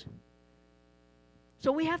Jesus.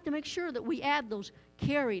 So we have to make sure that we add those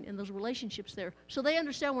caring and those relationships there, so they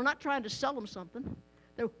understand we're not trying to sell them something.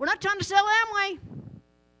 We're not trying to sell Amway.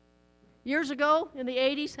 Years ago, in the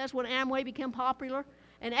 80s, that's when Amway became popular.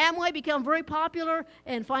 And Amway became very popular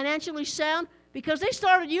and financially sound because they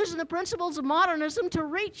started using the principles of modernism to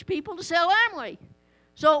reach people to sell Amway.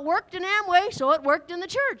 So it worked in Amway, so it worked in the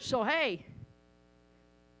church. So, hey,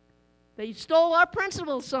 they stole our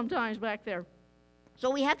principles sometimes back there.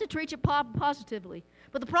 So we have to treat it positively.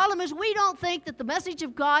 But the problem is we don't think that the message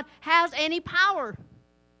of God has any power.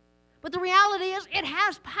 But the reality is it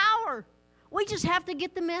has power. We just have to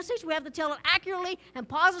get the message. We have to tell it accurately and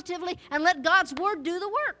positively and let God's Word do the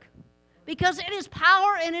work. Because it is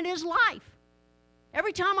power and it is life.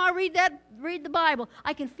 Every time I read the Bible,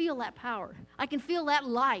 I can feel that power. I can feel that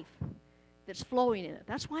life that's flowing in it.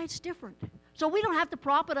 That's why it's different. So we don't have to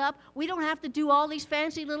prop it up. We don't have to do all these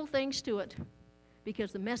fancy little things to it,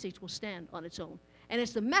 because the message will stand on its own. And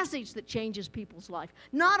it's the message that changes people's life,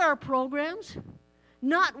 not our programs,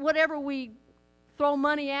 not whatever we throw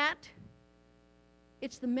money at.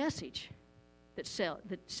 It's the message that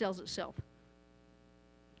sells itself.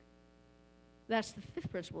 That's the fifth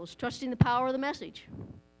principle, is trusting the power of the message.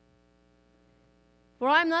 For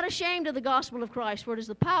I am not ashamed of the gospel of Christ, for it is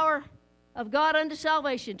the power of God unto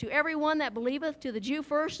salvation to everyone that believeth, to the Jew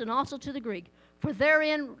first and also to the Greek. For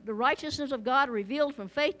therein the righteousness of God revealed from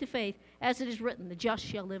faith to faith, as it is written, the just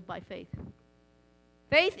shall live by faith.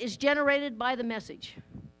 Faith is generated by the message,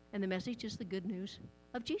 and the message is the good news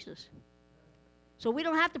of Jesus. So we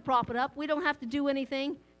don't have to prop it up. We don't have to do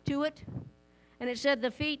anything to it. And it said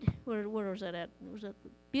the feet, where was that at? Was that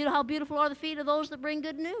how beautiful are the feet of those that bring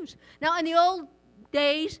good news. Now, in the old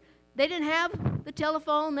days, they didn't have the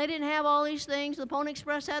telephone. They didn't have all these things. The Pony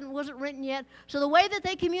Express wasn't written yet. So the way that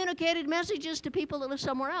they communicated messages to people that lived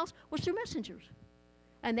somewhere else was through messengers.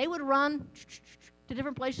 And they would run to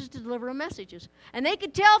different places to deliver them messages. And they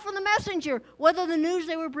could tell from the messenger whether the news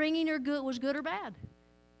they were bringing was good or bad.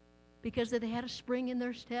 Because they had a spring in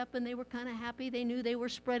their step and they were kind of happy. They knew they were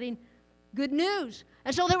spreading good news.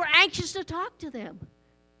 And so they were anxious to talk to them.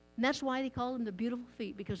 And that's why they call them the beautiful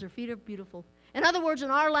feet, because their feet are beautiful. In other words, in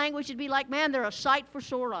our language, it'd be like, man, they're a sight for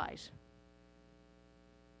sore eyes.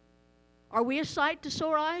 Are we a sight to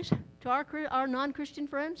sore eyes to our non-Christian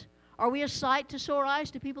friends? Are we a sight to sore eyes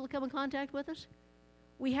to people that come in contact with us?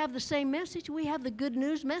 We have the same message. We have the good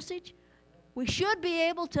news message. We should be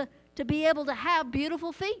able to have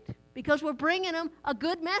beautiful feet, because we're bringing them a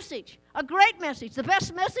good message, a great message, the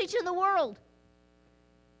best message in the world.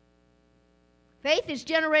 Faith is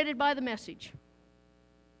generated by the message.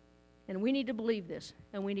 And we need to believe this,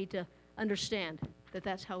 and we need to understand that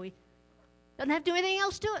that's how we doesn't have to do anything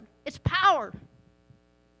else to it. It's power.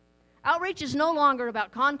 Outreach is no longer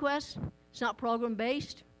about conquest. It's not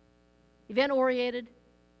program-based, event-oriented,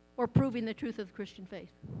 or proving the truth of the Christian faith.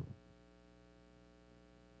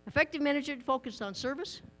 Effective ministry focused on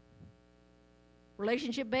service,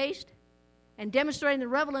 relationship-based, and demonstrating the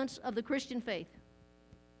relevance of the Christian faith.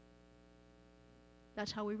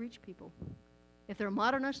 That's how we reach people. If they're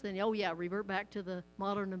modernists, then, revert back to the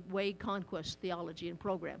modern way conquest theology and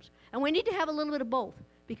programs. And we need to have a little bit of both,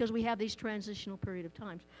 because we have these transitional period of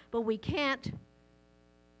times. But we can't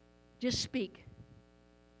just speak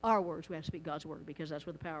our words. We have to speak God's word, because that's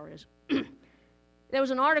where the power is. There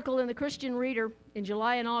was an article in the Christian Reader in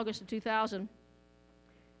July and August of 2000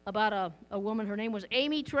 about a woman. Her name was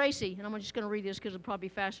Amy Tracy. And I'm just going to read this because it'll probably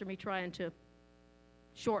be faster me trying to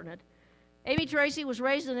shorten it. Amy Tracy was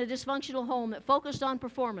raised in a dysfunctional home that focused on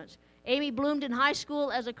performance. Amy bloomed in high school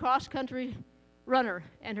as a cross-country runner,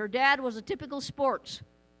 and her dad was a typical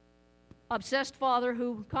sports-obsessed father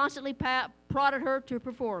who constantly prodded her to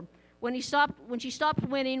perform. When she stopped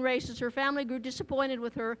winning races, her family grew disappointed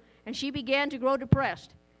with her, and she began to grow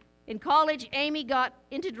depressed. In college, Amy got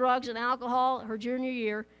into drugs and alcohol her junior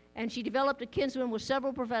year, and she developed a kinsman with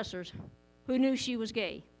several professors who knew she was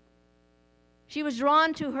gay. She was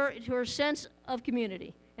drawn to her sense of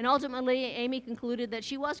community, and ultimately Amy concluded that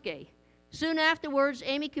she was gay. Soon afterwards,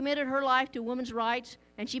 Amy committed her life to women's rights,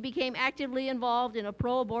 and she became actively involved in a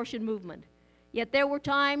pro-abortion movement. Yet there were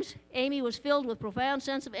times Amy was filled with profound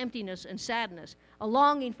sense of emptiness and sadness, a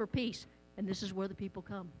longing for peace, and this is where the people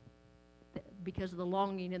come, because of the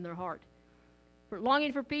longing in their heart. For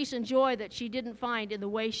longing for peace and joy that she didn't find in the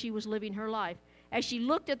way she was living her life. As she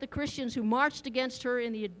looked at the Christians who marched against her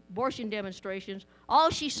in the abortion demonstrations,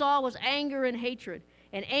 all she saw was anger and hatred.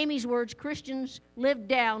 In Amy's words, Christians lived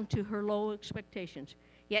down to her low expectations.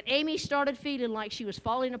 Yet Amy started feeling like she was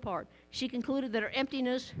falling apart. She concluded that her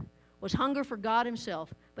emptiness was hunger for God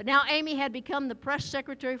himself. But now Amy had become the press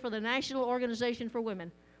secretary for the National Organization for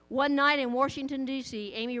Women. One night in Washington,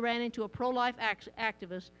 D.C., Amy ran into a pro-life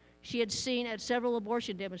activist she had seen at several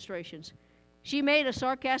abortion demonstrations. She made a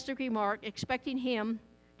sarcastic remark, expecting him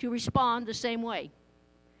to respond the same way.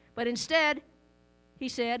 But instead, he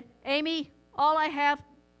said, "Amy, all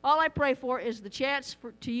I pray for is the chance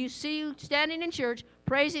to see you standing in church,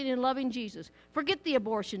 praising and loving Jesus. Forget the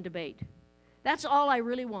abortion debate. That's all I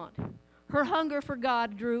really want." Her hunger for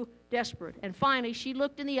God grew desperate, and finally she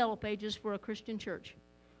looked in the yellow pages for a Christian church.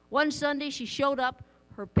 One Sunday she showed up,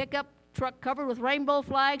 her pickup truck covered with rainbow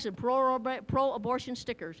flags and pro-abortion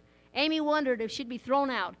stickers. Amy wondered if she'd be thrown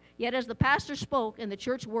out, yet as the pastor spoke and the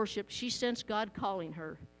church worshiped, she sensed God calling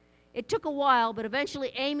her. It took a while, but eventually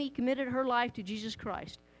Amy committed her life to Jesus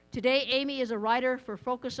Christ. Today, Amy is a writer for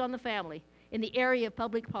Focus on the Family in the area of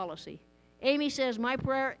public policy. Amy says, "My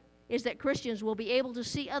prayer is that Christians will be able to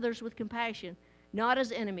see others with compassion, not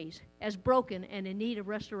as enemies, as broken and in need of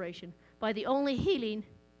restoration, by the only healing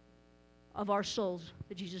of our souls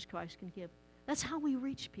that Jesus Christ can give." That's how we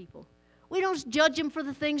reach people. We don't judge them for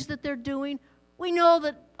the things that they're doing. We know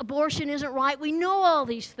that abortion isn't right. We know all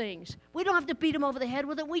these things. We don't have to beat them over the head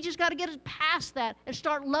with it. We just got to get past that and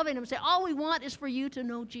start loving them. Say, all we want is for you to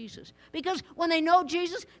know Jesus. Because when they know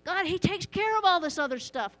Jesus, God, he takes care of all this other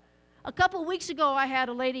stuff. A couple weeks ago, I had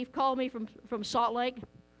a lady call me from Salt Lake.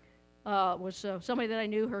 Was somebody that I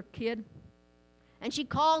knew, her kid. And she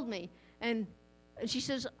called me, and she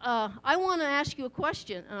says, "I want to ask you a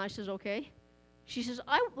question." And I says, "Okay." She says,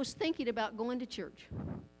 "I was thinking about going to church."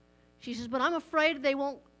 She says, "But I'm afraid they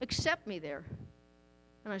won't accept me there."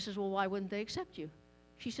 And I says, "Well, why wouldn't they accept you?"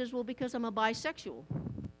 She says, "Well, because I'm a bisexual."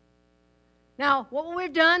 Now, what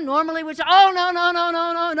we've done, normally we'd say, "Oh,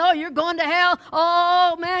 no, you're going to hell.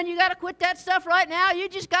 Oh, man, you got to quit that stuff right now. You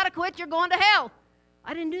just got to quit. You're going to hell."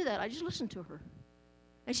 I didn't do that. I just listened to her.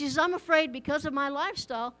 And she says, "I'm afraid because of my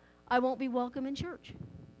lifestyle, I won't be welcome in church."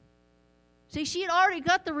 See, she had already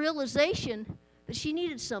got the realization that she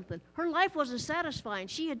needed something. Her life wasn't satisfying.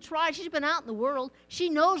 She had tried. She's been out in the world. She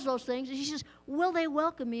knows those things. And she says, "Will they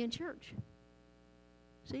welcome me in church?"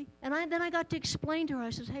 See? And then I got to explain to her. I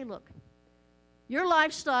says, "Hey, look, your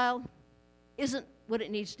lifestyle isn't what it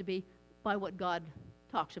needs to be by what God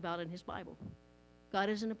talks about in his Bible. God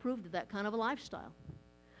isn't approved of that kind of a lifestyle.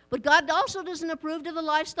 But God also doesn't approve of the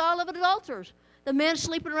lifestyle of adulterers, the men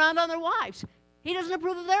sleeping around on their wives. He doesn't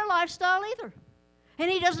approve of their lifestyle either. And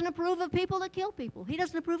he doesn't approve of people that kill people. He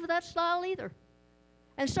doesn't approve of that style either."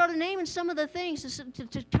 And started naming some of the things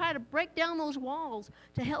to try to break down those walls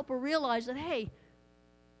to help her realize that, hey,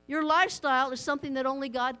 your lifestyle is something that only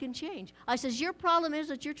God can change. I says, your problem is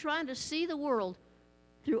that you're trying to see the world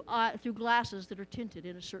through glasses that are tinted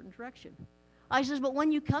in a certain direction. I says, but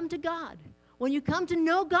when you come to God, when you come to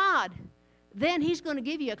know God, then he's going to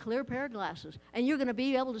give you a clear pair of glasses, and you're going to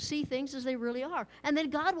be able to see things as they really are. And then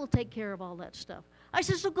God will take care of all that stuff. I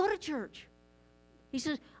says, so go to church.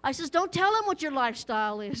 I says, don't tell them what your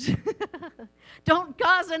lifestyle is. Don't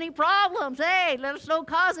cause any problems. Hey, let us don't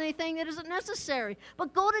cause anything that isn't necessary.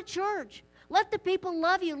 But go to church. Let the people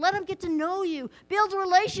love you. Let them get to know you. Build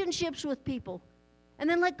relationships with people. And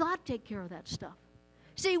then let God take care of that stuff.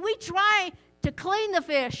 See, we try to clean the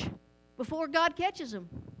fish before God catches them.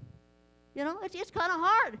 You know, it's kind of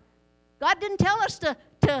hard. God didn't tell us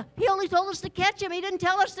he only told us to catch them. He didn't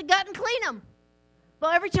tell us to gut and clean them.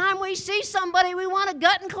 But every time we see somebody, we want to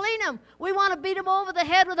gut and clean them. We want to beat them over the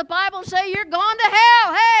head with the Bible and say, you're going to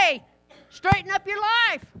hell. Hey, straighten up your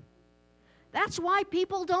life. That's why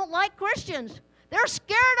people don't like Christians. They're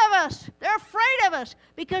scared of us. They're afraid of us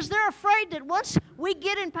because they're afraid that once we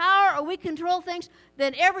get in power or we control things,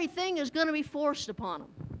 then everything is going to be forced upon them.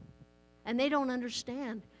 And they don't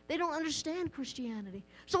understand. They don't understand Christianity.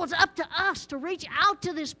 So it's up to us to reach out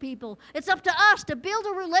to these people. It's up to us to build a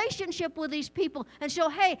relationship with these people and show,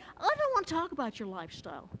 hey, I don't want to talk about your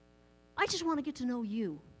lifestyle. I just want to get to know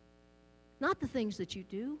you, not the things that you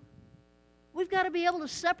do. We've got to be able to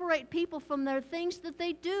separate people from their things that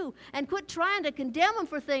they do and quit trying to condemn them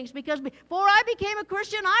for things, because before I became a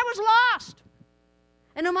Christian, I was lost.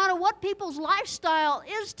 And no matter what people's lifestyle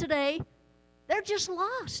is today, they're just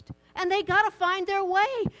lost. And they got to find their way.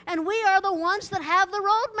 And we are the ones that have the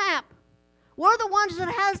roadmap. We're the ones that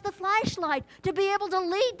has the flashlight to be able to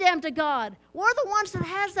lead them to God. We're the ones that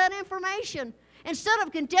has that information. Instead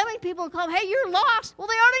of condemning people and calling, hey, you're lost. Well,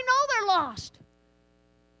 they already know they're lost.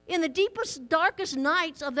 In the deepest, darkest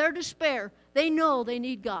nights of their despair, they know they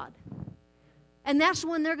need God. And that's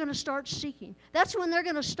when they're going to start seeking. That's when they're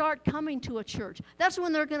going to start coming to a church. That's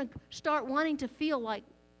when they're going to start wanting to feel like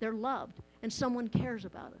they're loved and someone cares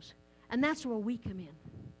about us. And that's where we come in.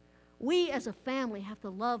 We as a family have to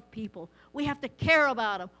love people. We have to care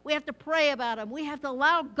about them. We have to pray about them. We have to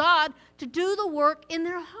allow God to do the work in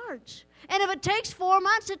their hearts. And if it takes 4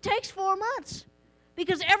 months, it takes 4 months.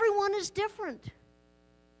 Because everyone is different.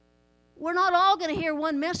 We're not all going to hear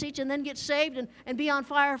one message and then get saved and be on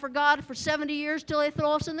fire for God for 70 years till they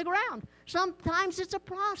throw us in the ground. Sometimes it's a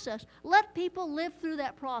process. Let people live through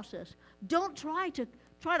that process. Don't try to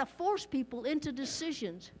force people into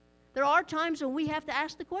decisions. There are times when we have to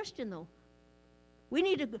ask the question, though. We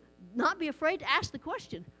need to not be afraid to ask the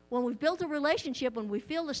question. When we've built a relationship, when we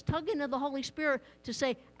feel this tugging of the Holy Spirit to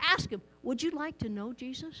say, ask Him, would you like to know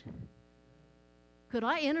Jesus? Could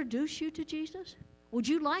I introduce you to Jesus? Would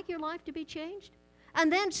you like your life to be changed? And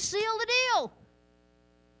then seal the deal.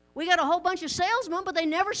 We got a whole bunch of salesmen, but they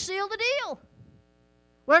never seal the deal.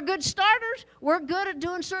 We're good starters. We're good at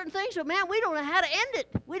doing certain things, but man, we don't know how to end it.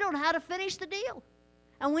 We don't know how to finish the deal.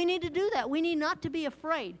 And we need to do that. We need not to be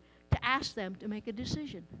afraid to ask them to make a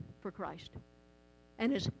decision for Christ.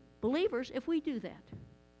 And as believers, if we do that,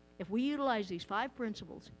 if we utilize these 5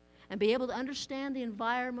 principles and be able to understand the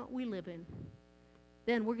environment we live in,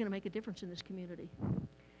 then we're going to make a difference in this community.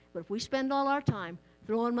 But if we spend all our time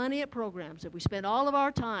throwing money at programs, if we spend all of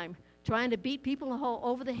our time trying to beat people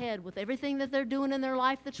over the head with everything that they're doing in their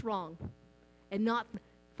life that's wrong, and not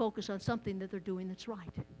focus on something that they're doing that's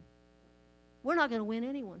right, we're not going to win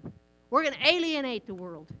anyone. We're going to alienate the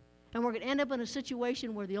world. And we're going to end up in a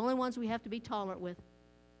situation where the only ones we have to be tolerant with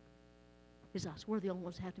is us. We're the only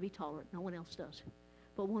ones that have to be tolerant. No one else does.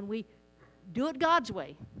 But when we do it God's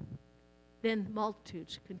way, then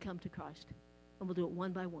multitudes can come to Christ. And we'll do it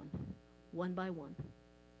one by one. One by one.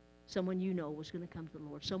 Someone you know was going to come to the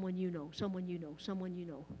Lord. Someone you know, someone you know, someone you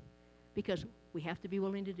know. Because we have to be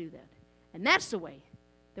willing to do that. And that's the way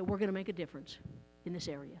that we're going to make a difference in this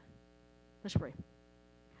area. Let's pray.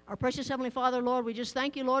 Our precious Heavenly Father, Lord, we just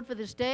thank you, Lord, for this day.